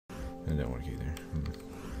It didn't work either.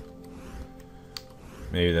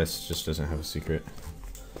 Maybe that's just doesn't have a secret.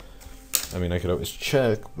 I mean, I could always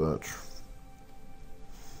check, but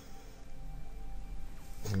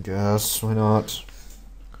I guess why not?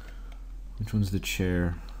 Which one's the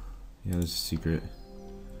chair? Yeah, there's a secret.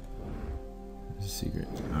 There's a secret.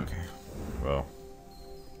 Okay. Well.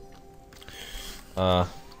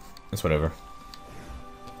 It's whatever.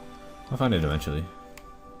 I'll find it eventually.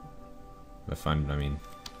 If I find it, I mean,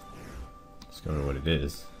 discover what it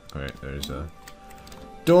is. Alright, there's a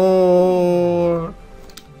door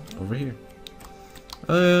over here.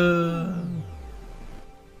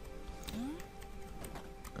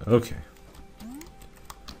 Okay.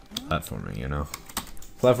 Platforming, you know.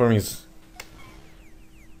 Platforming is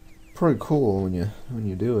pretty cool when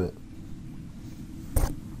you do it.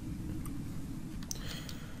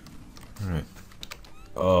 Alright.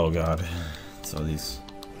 Oh god. It's all these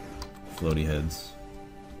floaty heads.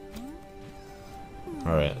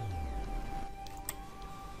 Alright.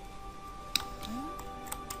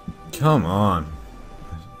 Come on.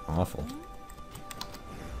 That's awful.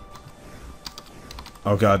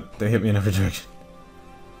 Oh god, they hit me in every direction.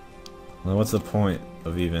 Well, what's the point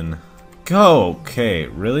of even... Go! Okay,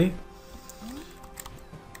 really?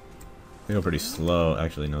 They go pretty slow.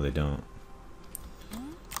 Actually, no, they don't.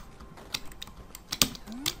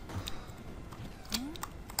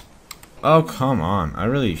 Oh, come on. I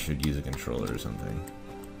really should use a controller or something.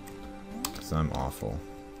 Because I'm awful.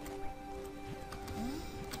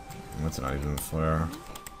 That's not even fair.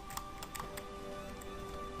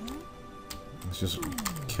 Let's just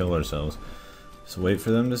kill ourselves. Just wait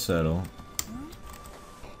for them to settle.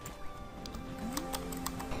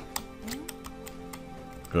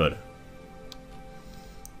 Good.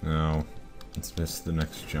 Now, let's miss the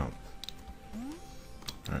next jump.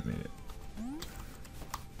 Alright, made it.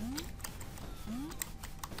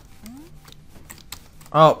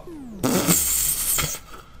 Oh!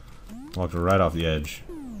 Walked right off the edge.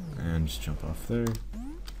 And just jump off there.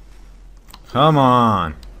 Come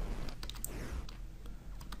on!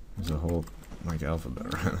 There's a whole, like,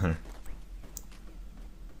 alphabet right there.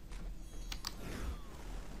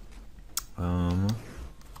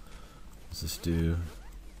 What's this do?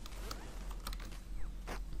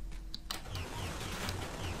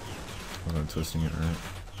 Hold on, twisting it right.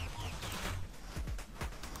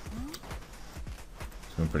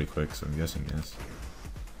 It's going pretty quick, so I'm guessing yes.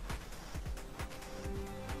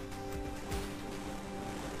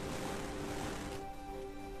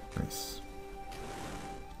 Nice.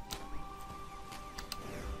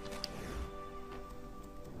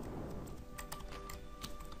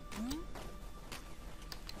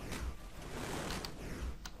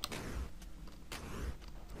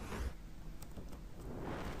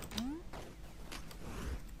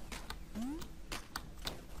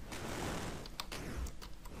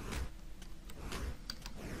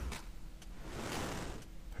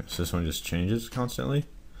 So this one just changes constantly?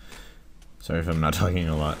 Sorry if I'm not talking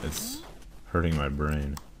a lot, it's hurting my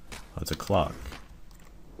brain. Oh, it's a clock.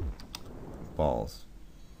 Balls.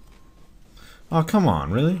 Oh, come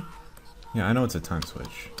on, really? Yeah, I know it's a time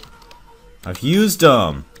switch. I've used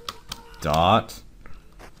them! Dot.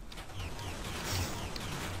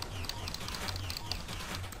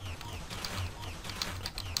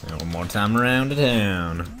 And one more time around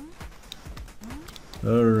town.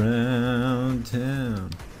 Around town.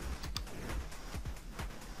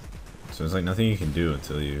 So there's like nothing you can do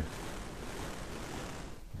until you...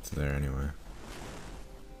 It's there anyway.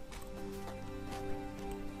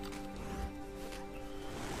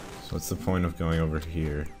 So what's the point of going over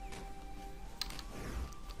here?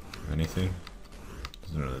 Anything?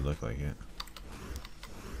 Doesn't really look like it.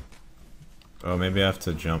 Oh, maybe I have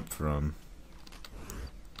to jump from...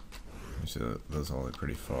 Actually, those all look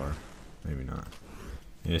pretty far. Maybe not.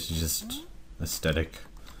 Yeah, it's just aesthetic.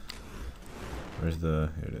 Where's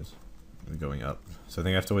the... Here it is. Going up. So I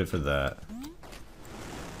think I have to wait for that.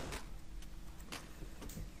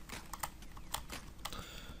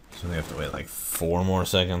 So I think I have to wait like 4 more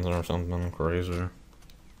seconds or something crazy.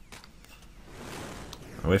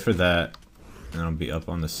 I'll wait for that, and I'll be up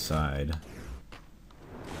on the side.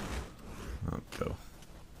 Oh, go.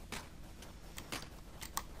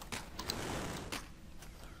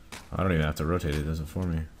 I don't even have to rotate it, it does it for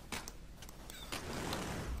me.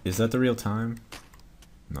 Is that the real time?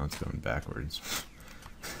 No, it's going backwards.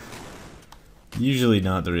 Usually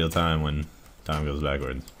not the real time when time goes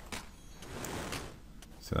backwards.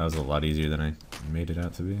 So that was a lot easier than I made it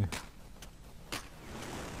out to be.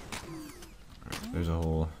 Alright, there's a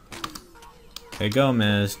whole... Hey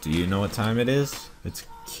Gomez, do you know what time it is? It's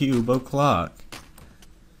cube o'clock.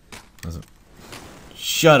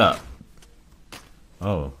 Shut up!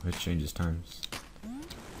 Oh, it changes times.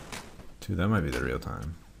 Dude, that might be the real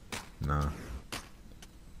time. Nah.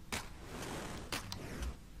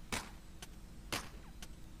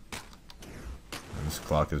 This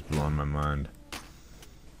clock is blowing my mind.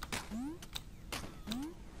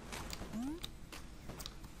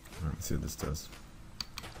 Alright, let's see what this does.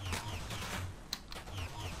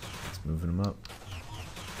 It's moving them up.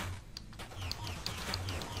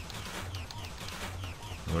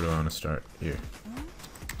 Where do I want to start? Here.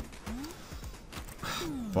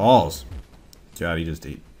 Balls! God, he just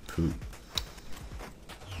ate poop.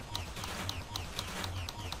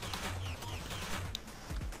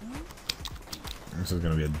 This is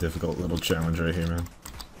gonna be a difficult little challenge right here, man.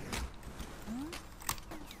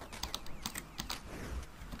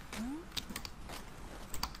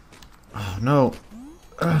 Oh, no!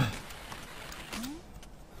 Ugh.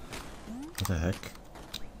 What the heck?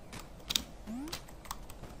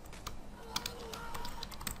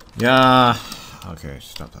 Yeah! Okay,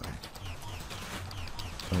 stop talking.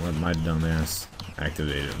 Don't let my dumb ass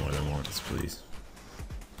activate it more than once, please.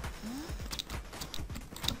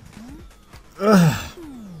 Ugh.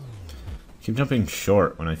 Keep jumping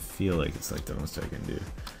short when I feel like it's like the most I can do.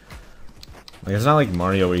 Like, it's not like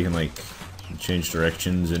Mario where you can like change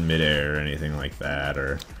directions in midair or anything like that,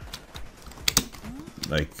 or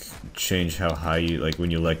like change how high you, like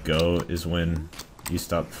when you let go is when you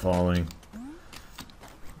stop falling.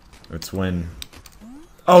 It's when,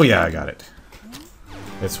 oh yeah, I got it.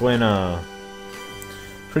 It's when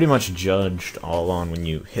pretty much judged all on when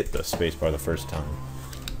you hit the spacebar the first time.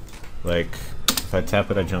 Like, if I tap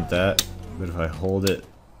it, I jump that, but if I hold it,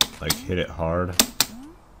 like hit it hard,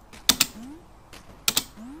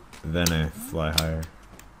 then I fly higher.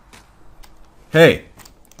 Hey!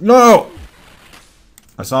 No!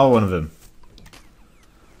 I saw one of them.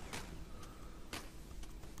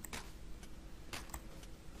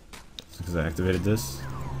 Because I activated this.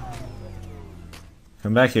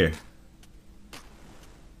 Come back here.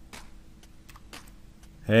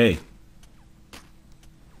 Hey.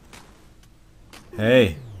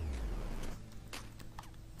 Hey.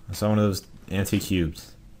 I saw one of those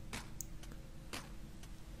anti-cubes.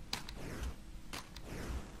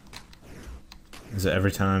 Is it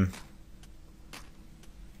every time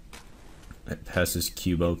it passes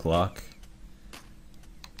Cubo clock?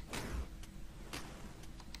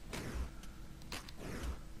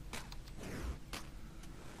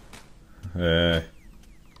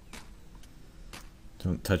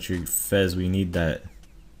 Don't touch your F.E.Z, we need that.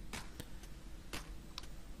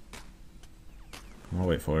 I'll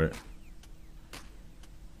wait for it.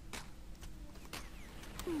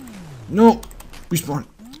 No! Respawn!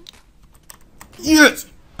 Yes!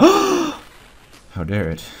 How dare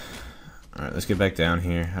it. Alright, let's get back down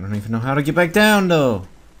here. I don't even know how to get back down, though!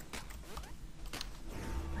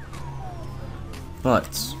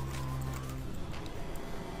 But...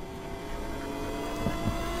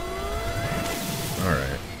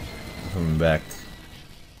 alright. Coming back.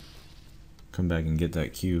 Come back and get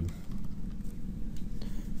that cube.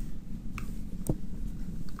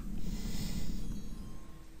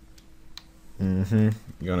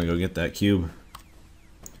 You're gonna go get that cube.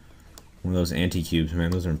 One of those anti-cubes,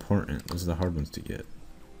 man. Those are important. Those are the hard ones to get.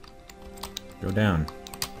 Go down.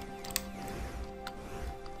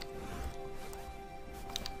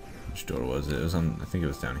 Which door was it? It was on, I think it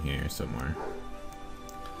was down here somewhere.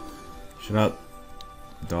 Shut up,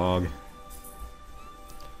 dog.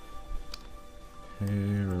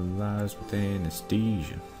 Paralyzed with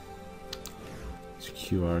anesthesia. It's a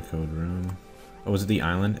QR code room. Oh, was it the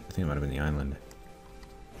island? I think it might have been the island.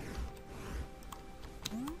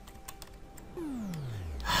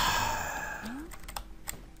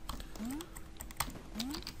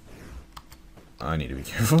 I need to be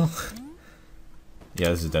careful. Yeah,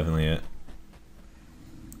 this is definitely it.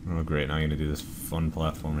 Oh great, now I'm gonna do this fun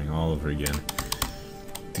platforming all over again.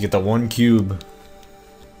 To get the one cube.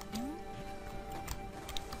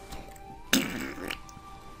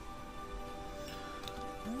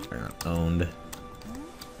 Owned.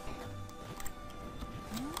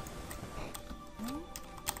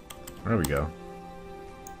 There we go.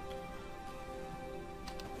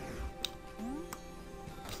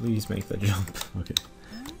 Please make the jump. Okay.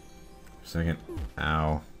 Second.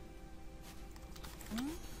 Ow.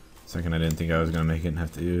 Second, I didn't think I was gonna make it and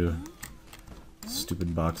have to do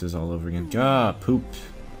stupid boxes all over again. Gah! Poop!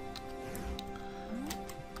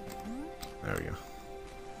 There we go.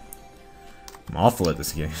 I'm awful at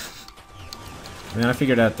this game. I mean, I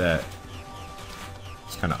figured out that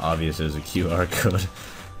it's kind of obvious there's a QR code.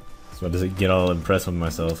 So why does it get all impressed with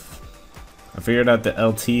myself? I figured out the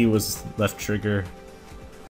LT was left trigger.